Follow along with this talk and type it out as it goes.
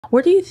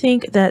Where do you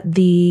think that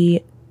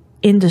the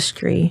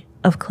industry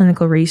of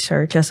clinical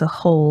research as a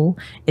whole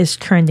is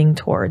trending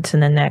towards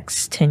in the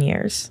next 10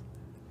 years?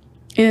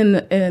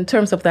 In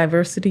terms of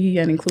diversity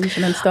and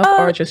inclusion and stuff,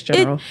 or just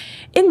general?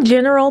 In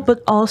general,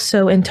 but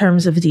also in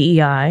terms of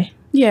DEI.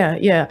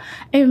 Yeah.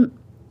 And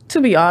to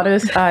be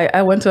honest,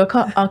 I went to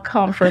a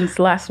conference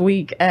last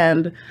week,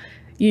 and,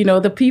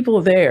 the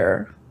people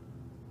there,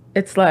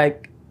 it's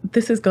like,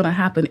 this is going to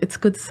happen. It's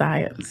good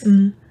science.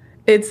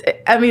 There's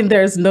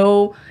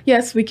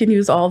yes, we can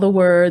use all the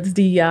words,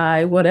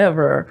 DEI,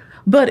 whatever,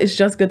 but it's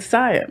just good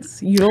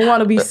science. You don't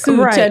want to be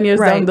sued 10 years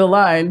down the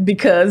line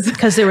because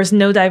there was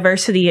no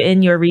diversity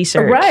in your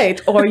research.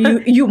 Right. Or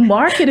you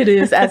marketed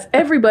it as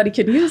everybody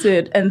can use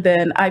it. And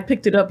then I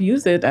picked it up,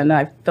 used it, and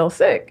I fell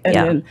sick.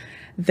 And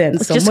then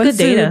it's someone just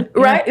good data.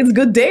 Right. It's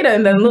good data.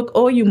 And then look,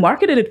 you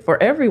marketed it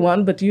for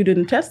everyone, but you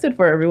didn't test it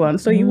for everyone.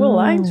 So you were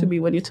lying to me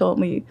when you told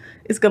me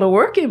it's going to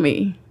work in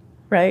me.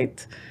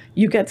 Right.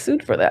 You get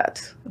sued for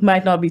that.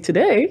 Might not be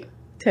today,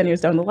 10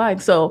 years down the line.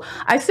 So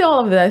I say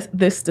all of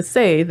this to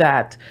say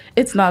that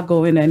it's not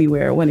going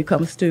anywhere when it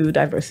comes to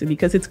diversity,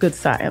 because it's good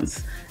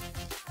science.